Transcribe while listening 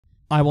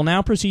I will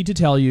now proceed to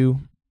tell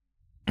you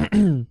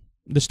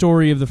the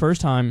story of the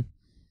first time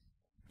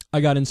I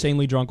got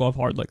insanely drunk off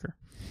hard liquor.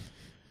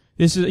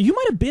 You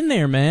might have been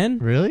there, man.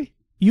 Really?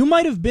 You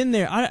might have been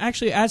there.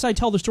 Actually, as I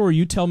tell the story,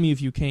 you tell me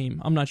if you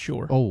came. I'm not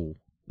sure. Oh,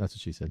 that's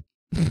what she said.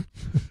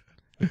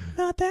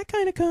 Not that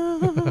kind of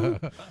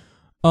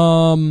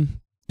cum.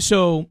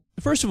 So,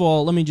 first of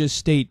all, let me just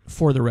state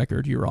for the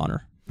record, Your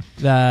Honor,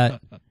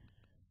 that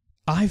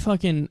I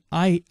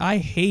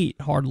hate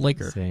hard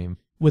liquor. Same.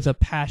 With a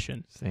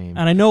passion. Same.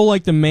 And I know,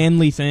 like, the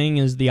manly thing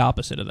is the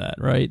opposite of that,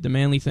 right? The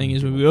manly thing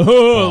is when we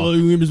go,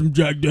 give me some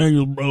Jack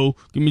Daniels, bro.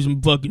 Give me some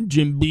fucking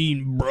Jim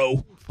Beam,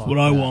 bro. That's what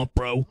I want,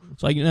 bro.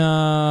 It's like,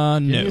 no.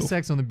 Give me a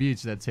sex on the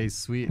beach that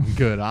tastes sweet and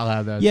good. I'll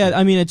have that. Yeah,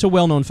 I mean, it's a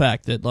well-known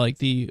fact that, like,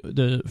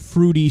 the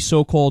fruity,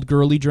 so-called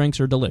girly drinks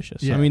are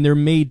delicious. Yeah. I mean, they're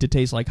made to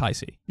taste like High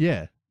C.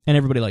 Yeah. And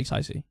everybody likes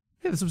High C.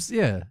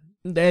 Yeah.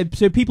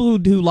 So people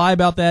who lie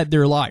about that,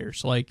 they're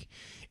liars. Like,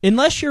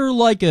 unless you're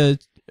like a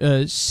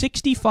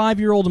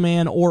 65-year-old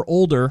man or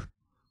older,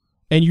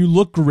 and you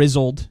look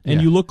grizzled,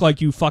 and you look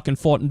like you fucking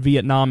fought in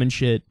Vietnam and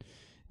shit,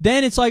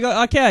 then it's like,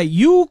 okay,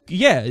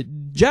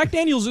 Jack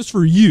Daniels is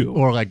for you.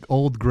 Or like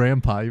old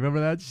grandpa. You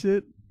remember that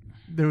shit?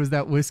 There was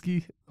that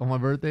whiskey on my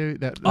birthday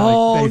that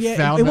they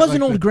found. It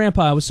wasn't old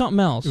grandpa. It was something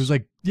else. It was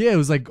like, it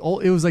was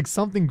like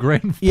something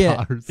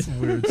grandpa or some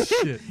weird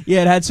shit.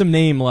 Yeah, it had some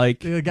name like,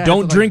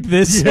 don't drink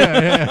this.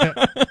 Yeah.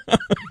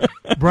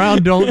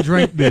 Brown, don't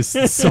drink this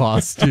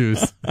sauce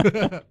juice.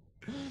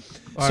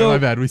 All right, my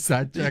bad. We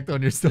sidetracked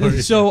on your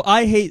story. So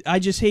I hate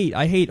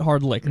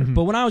hard liquor. Mm-hmm.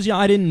 But when I was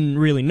young, I didn't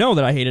really know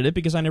that I hated it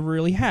because I never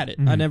really had it.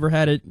 Mm-hmm. I never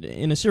had it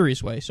in a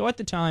serious way. So at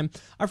the time,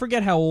 I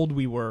forget how old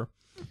we were.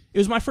 It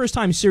was my first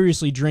time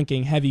seriously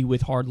drinking heavy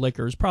with hard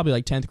liquor. It was probably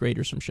like 10th grade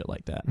or some shit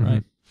like that,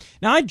 right?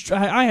 Now,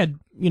 I had,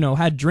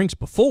 had drinks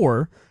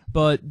before,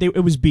 but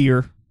it was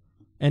beer,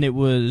 and it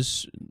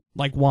was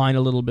like wine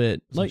a little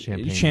bit, like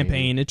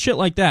champagne and shit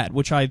like that,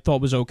 which I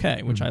thought was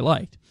okay, which I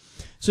liked.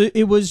 So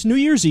it was New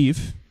Year's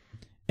Eve,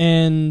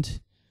 and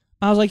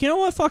I was like, you know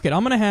what, fuck it,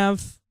 I'm going to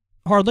have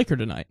hard liquor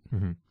tonight.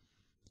 Mm-hmm.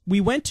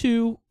 We went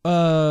to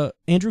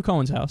Andrew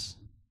Cohen's house.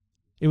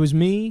 It was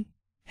me,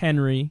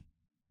 Henry,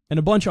 and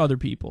a bunch of other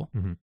people.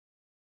 Mm-hmm.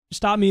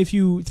 Stop me if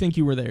you think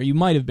you were there. You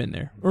might have been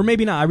there. Or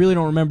maybe not. I really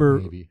don't remember.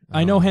 Maybe.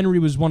 I know Henry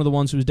was one of the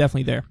ones who was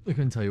definitely there. I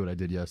couldn't tell you what I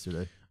did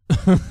yesterday.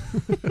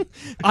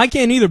 I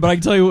can't either, but I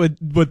can tell you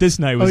what this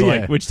night was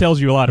like, which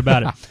tells you a lot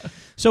about it.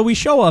 So we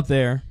show up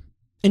there,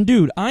 and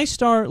dude, I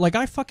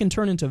fucking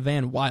turn into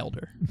Van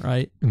Wilder,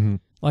 right? Mm-hmm.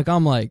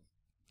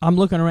 I'm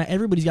looking around.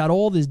 Everybody's got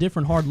all this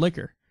different hard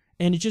liquor.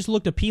 And it just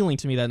looked appealing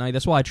to me that night.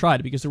 That's why I tried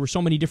it, because there were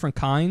so many different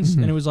kinds,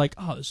 and it was like,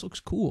 oh, this looks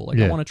cool. Like,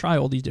 I want to try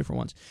all these different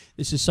ones.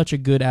 This is such a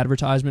good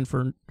advertisement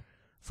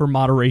for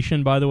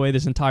moderation, by the way,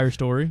 this entire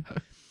story.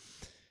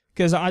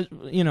 Because I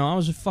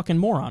was a fucking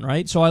moron,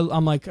 right? So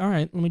I'm like, all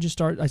right, let me just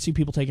start. I see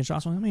people taking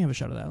shots. I'm like, let me have a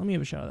shot of that. Let me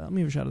have a shot of that. Let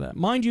me have a shot of that.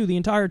 Mind you, the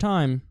entire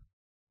time,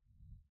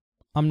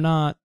 I'm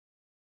not,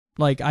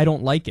 like, I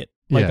don't like it.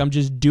 Like, I'm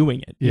just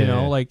doing it, you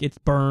know? Like, it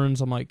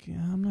burns. I'm like,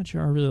 I'm not sure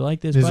I really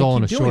like this. It's all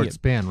in a short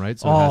span, right?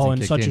 So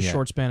in such a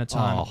short span of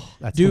time. Oh,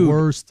 that's the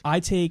worst. I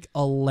take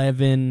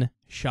 11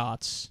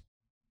 shots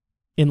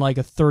in, like,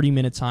 a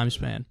 30-minute time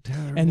span.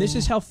 Terrible. And this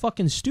is how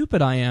fucking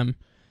stupid I am.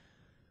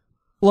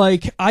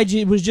 Like,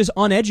 I was just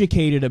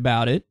uneducated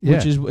about it,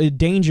 which is a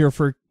danger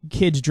for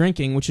kids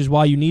drinking, which is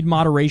why you need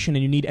moderation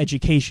and you need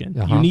education.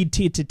 You need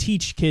to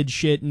teach kids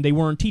shit, and they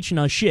weren't teaching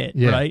us shit,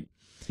 right?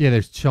 Yeah,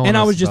 they're showing and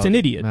us I was just an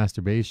idiot.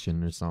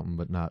 Masturbation or something,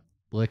 but not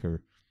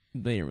liquor.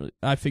 They didn't really.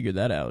 I figured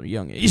that out at a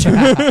young age.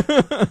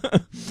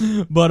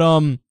 But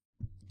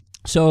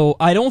so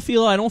I don't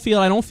feel,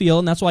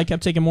 and that's why I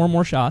kept taking more and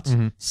more shots.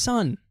 Mm-hmm.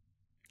 Son,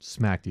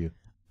 smacked you.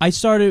 I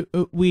started.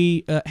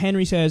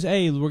 Henry says,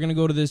 "Hey, we're gonna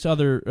go to this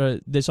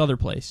other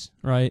place,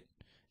 right?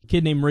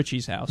 Kid named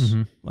Richie's house.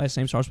 Mm-hmm. Last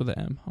name starts with an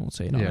M. I won't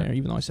say it on there,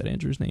 even though I said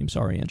Andrew's name.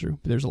 Sorry, Andrew.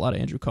 But there's a lot of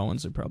Andrew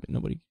Cohens, and probably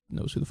nobody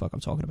knows who the fuck I'm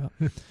talking about.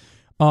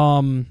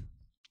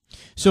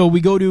 So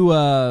we go to,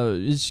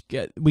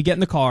 we get in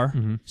the car.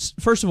 Mm-hmm.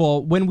 First of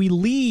all, when we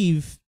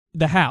leave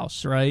the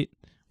house, right,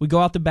 we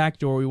go out the back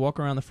door, we walk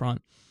around the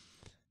front.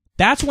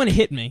 That's when it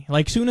hit me.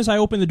 Like, as soon as I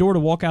opened the door to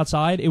walk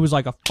outside, it was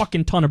like a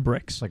fucking ton of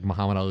bricks. Like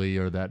Muhammad Ali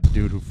or that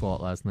dude who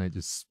fought last night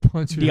just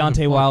punched you Deontay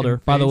in the Wilder.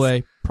 face. By the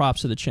way,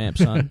 props to the champ,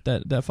 son.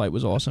 that fight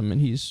was awesome, and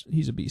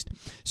he's a beast.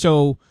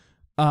 So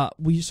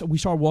we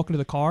started walking to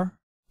the car.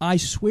 I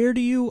swear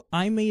to you,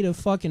 I made a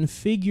fucking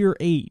figure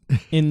 8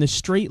 in the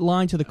straight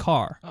line to the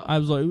car. I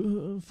was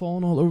like,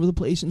 falling all over the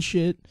place and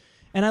shit.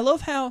 And I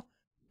love how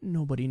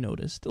nobody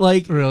noticed.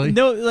 Like, really?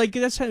 No, like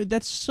that's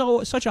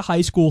such a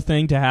high school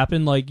thing to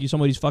happen. Like,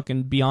 somebody's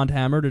fucking beyond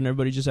hammered, and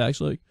everybody just acts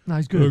like,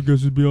 "Nice, good. I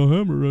guess it's beyond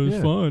hammered.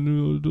 It's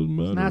fine. It doesn't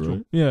matter." Natural.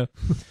 Right? Yeah.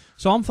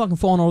 So I'm fucking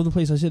falling all over the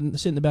place. I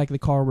sit in the back of the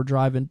car. We're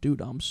driving.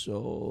 Dude, I'm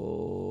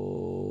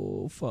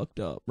so fucked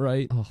up,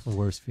 right? Oh, the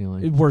worst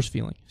feeling. Worst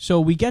feeling. So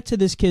we get to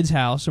this kid's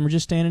house, and we're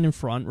just standing in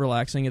front,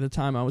 relaxing. At the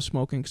time, I was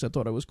smoking because I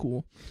thought I was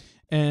cool.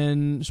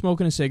 And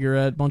smoking a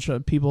cigarette, bunch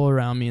of people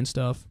around me and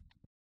stuff.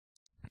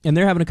 And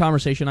they're having a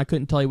conversation. I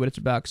couldn't tell you what it's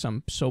about because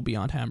I'm so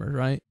beyond hammered,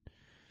 right?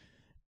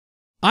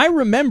 I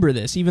remember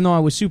this, even though I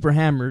was super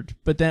hammered,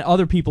 but then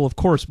other people, of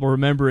course, will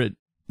remember it,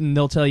 and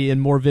they'll tell you in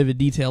more vivid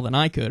detail than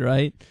I could,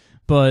 right?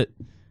 But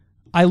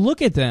I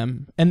look at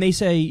them, and they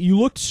say, you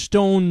looked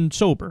stone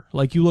sober.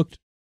 Like, you looked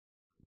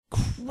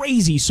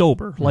crazy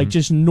sober. Like,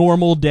 just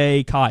normal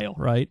day Kyle,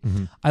 right?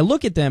 I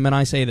look at them, and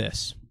I say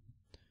this.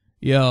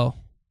 Yo,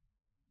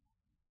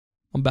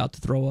 I'm about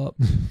to throw up.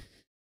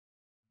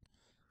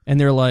 And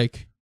they're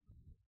like,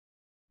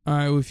 all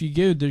right, well, if you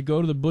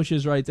go to the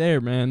bushes right there,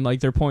 man.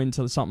 Like, they're pointing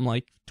to something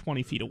like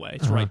 20 feet away.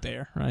 It's right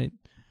there, right?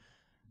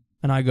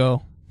 And I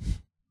go,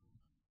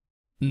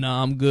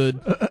 nah, I'm good.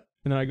 And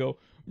then I go,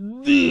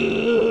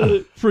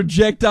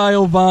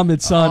 projectile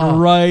vomit, son,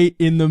 right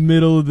in the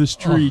middle of the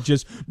street.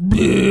 Just,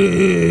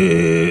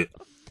 it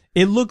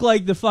looked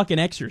like the fucking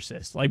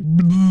Exorcist.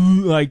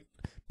 Like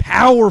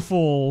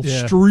powerful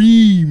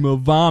stream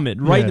of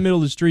vomit right in the middle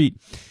of the street.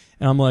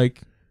 And I'm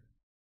like,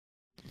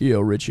 yo,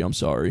 Richie, I'm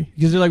sorry.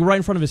 Because they're like right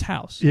in front of his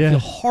house. Yeah. I feel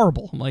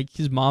horrible. I'm like,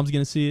 his mom's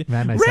going to see it.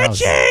 Man, nice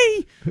Richie!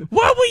 House.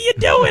 What were you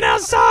doing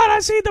outside? I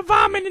see the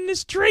vomit in the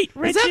street,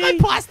 Richie. Is that my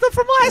pasta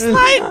from last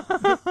night?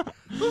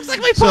 Looks like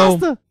my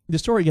pasta. The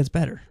story gets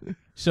better.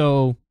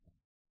 So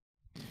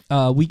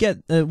we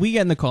get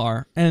in the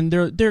car, and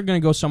they're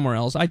going to go somewhere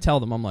else. I tell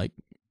them, I'm like,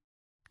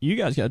 you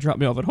guys got to drop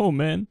me off at home,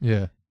 man.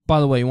 Yeah. By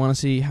the way, you want to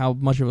see how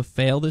much of a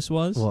fail this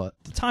was? What?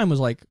 The time was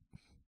like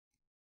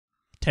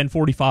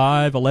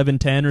 10:45,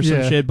 11:10 or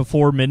some shit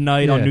before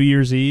midnight on New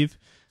Year's Eve.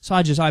 So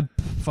I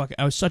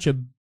was such a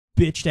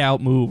bitched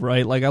out move,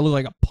 right? Like I look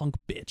like a punk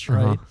bitch,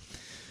 right?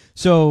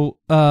 So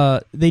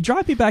they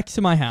drive me back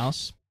to my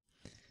house.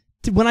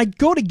 When I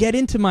go to get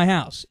into my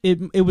house,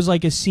 it was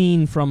like a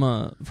scene from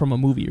a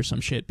movie or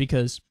some shit,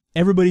 because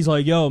everybody's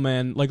like, yo,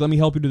 man, like, let me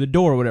help you to the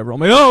door or whatever. I'm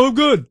like, oh, I'm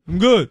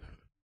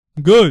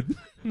good.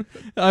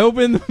 I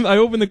open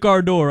the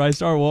car door. I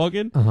start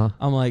walking.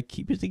 I'm like,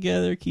 keep it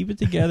together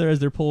as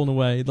they're pulling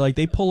away. Like,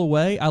 they pull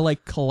away. I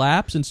like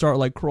collapse and start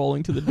like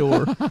crawling to the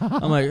door.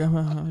 I'm like,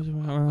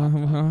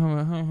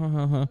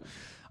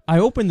 I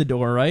open the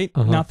door, right?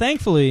 Now,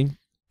 thankfully,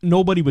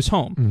 nobody was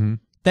home.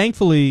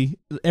 Thankfully,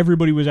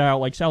 everybody was out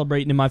like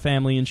celebrating in my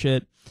family and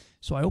shit.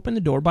 So I opened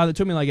the door. It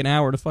took me like an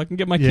hour to fucking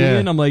get my key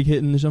in. I'm like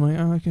hitting this. I'm like,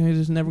 oh, okay, this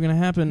is never gonna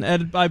happen.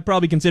 And I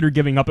probably considered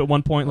giving up at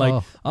one point.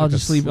 Like, I'll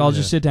just sleep. I'll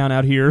just sit down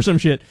out here or some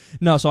shit.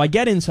 No, so I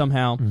get in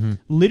somehow.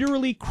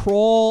 Literally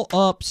crawl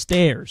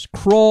upstairs.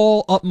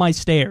 Crawl up my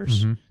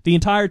stairs. The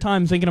entire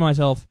time thinking to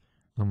myself,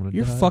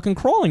 you're fucking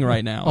crawling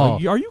right now.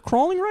 Like, are you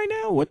crawling right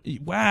now? What?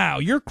 Wow,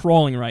 you're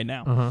crawling right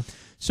now.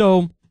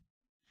 So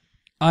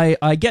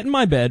I get in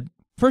my bed.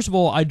 First of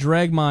all, I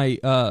drag my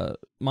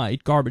my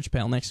garbage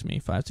pail next to me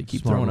if I have to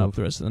keep throwing up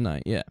the rest of the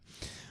night. Yeah.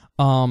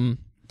 And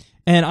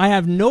I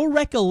have no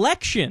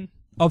recollection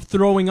of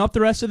throwing up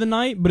the rest of the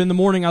night, but in the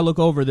morning I look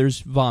over,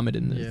 there's vomit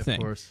in the thing.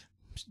 Of course.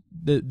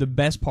 The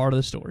best part of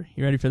the story.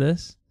 You ready for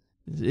this?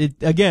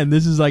 Again,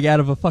 this is like out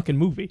of a fucking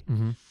movie.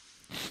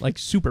 Like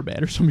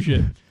Superbad or some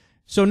shit.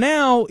 So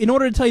now, in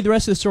order to tell you the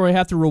rest of the story, I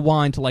have to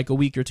rewind to like a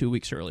week or 2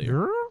 weeks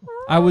earlier.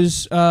 I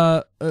was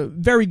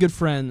very good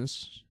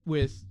friends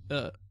with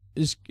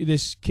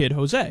this kid,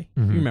 Jose.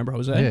 You remember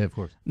Jose? Yeah, of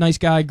course. Nice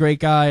guy, great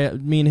guy.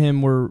 Me and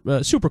him were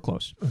super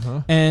close.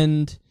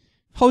 And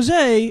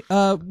Jose,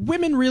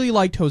 women really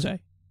liked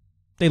Jose.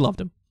 They loved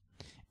him.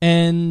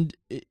 And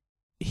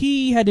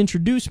he had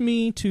introduced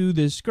me to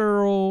this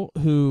girl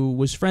who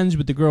was friends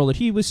with the girl that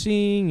he was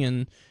seeing,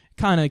 and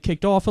kind of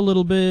kicked off a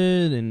little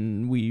bit,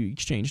 and we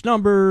exchanged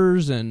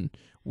numbers, and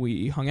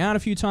we hung out a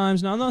few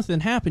times. Now,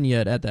 nothing happened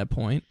yet at that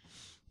point.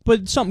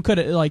 But something could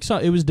have, like,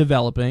 it was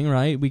developing,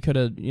 right? We could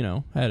have,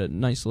 had a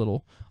nice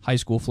little high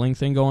school fling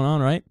thing going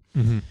on, right?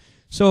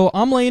 So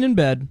I'm laying in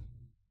bed,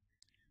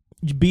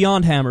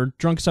 beyond hammered,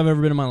 drunkest I've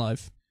ever been in my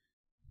life.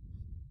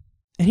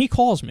 And he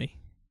calls me.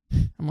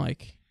 I'm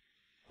like,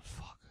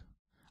 fuck.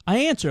 I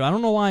answered. I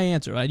don't know why I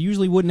answered. I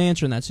usually wouldn't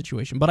answer in that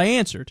situation, but I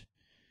answered.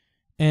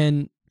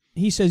 And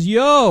he says,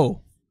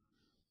 yo,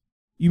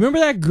 you remember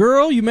that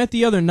girl you met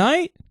the other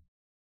night?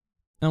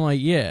 I'm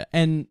like, yeah.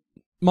 And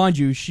mind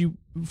you,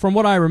 from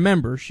what I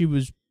remember, she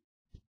was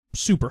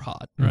super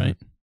hot, right?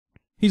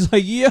 He's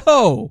like,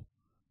 yo,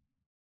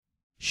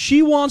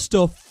 she wants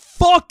to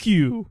fuck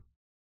you.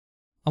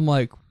 I'm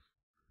like,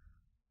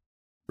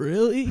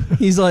 really?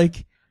 He's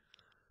like,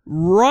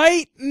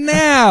 right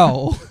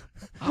now.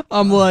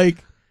 I'm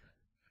like,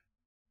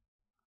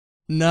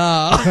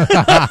 nah.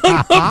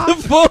 Hung up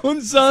the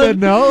phone, son. Said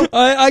no?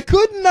 I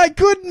couldn't.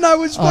 I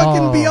was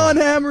fucking beyond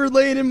hammered,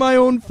 laying in my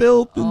own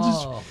filth, and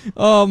just,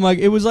 oh my,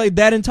 it was like,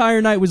 that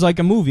entire night was like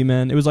a movie,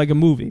 man. It was like a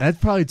movie.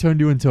 That probably turned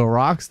you into a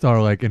rock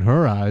star, like, in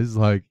her eyes.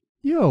 Like,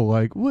 yo,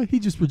 like, what, he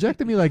just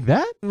rejected me like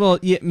that? Well,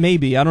 yeah,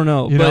 maybe, I don't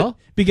know. You know?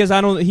 Because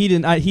he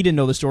didn't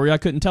know the story. I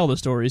couldn't tell the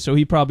story, so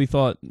he probably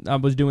thought I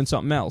was doing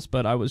something else,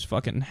 but I was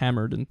fucking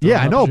hammered. And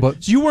yeah, I know,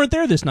 but... So you weren't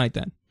there this night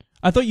then?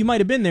 I thought you might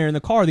have been there in the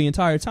car the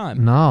entire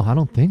time. No, I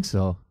don't think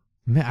so.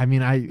 Man, I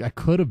mean, I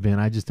could have been.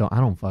 I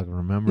don't fucking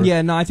remember.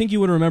 Yeah, no, I think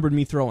you would have remembered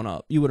me throwing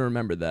up. You would have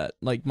remembered that,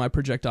 like my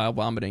projectile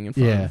vomiting in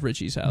front of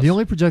Richie's house. The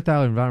only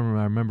projectile environment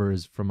I remember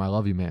is from I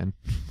Love You, Man.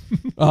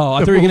 Oh, I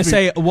thought you were going to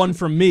say one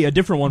from me, a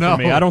different one from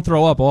me. I don't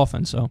throw up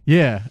often, so.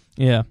 Yeah.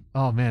 Yeah.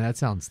 Oh man, that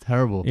sounds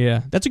terrible.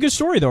 Yeah, that's a good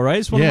story though, right?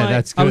 It's one yeah, of my,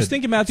 that's good. I was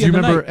thinking about the Do you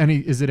other remember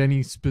night.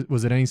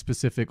 was it any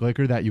specific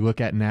liquor that you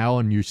look at now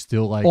and you're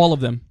still like all of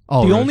them?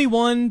 Oh, the really? only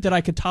one that I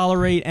could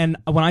tolerate, and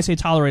when I say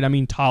tolerate, I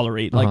mean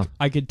tolerate. Like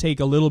I could take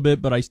a little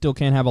bit, but I still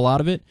can't have a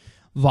lot of it.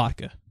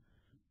 Vodka.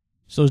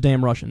 It's those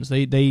damn Russians.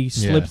 They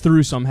slip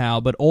through somehow,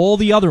 but all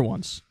the other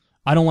ones,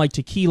 I don't like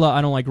tequila.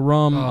 I don't like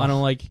rum. I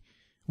don't like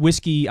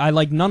whiskey. I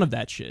like none of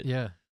that shit. Yeah.